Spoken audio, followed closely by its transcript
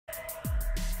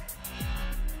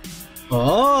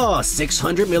Oh,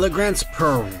 600 milligrams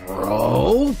per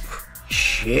rope?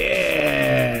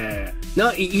 Shit.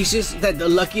 No, it's just that the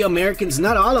lucky Americans,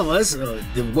 not all of us,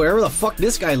 wherever the fuck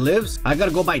this guy lives, I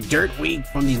gotta go buy dirt weed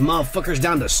from these motherfuckers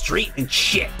down the street and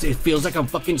shit. It feels like I'm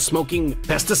fucking smoking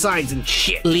pesticides and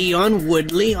shit. Leon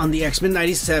Woodley on the X-Men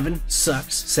 97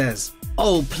 Sucks says,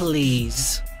 oh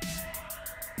please.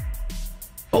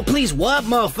 Oh please what,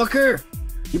 motherfucker?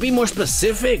 You be more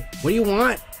specific. What do you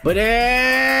want? But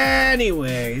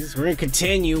anyways, we're gonna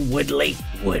continue. Woodley.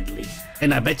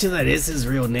 And I bet you that is his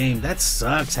real name. That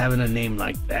sucks having a name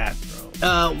like that,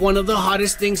 bro. One of the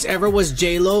hottest things ever was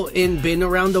J-Lo in Been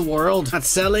Around the World. Not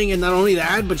selling, and not only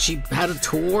that, but she had a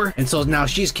tour. And so now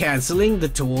she's canceling the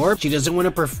tour. She doesn't want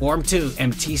to perform to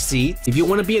empty seats. If you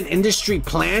want to be an industry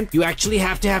plant, you actually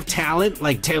have to have talent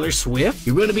like Taylor Swift.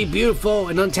 You're going to be beautiful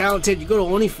and untalented. You go to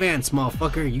OnlyFans,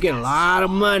 motherfucker. You get a lot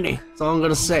of money. That's all I'm going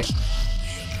to say.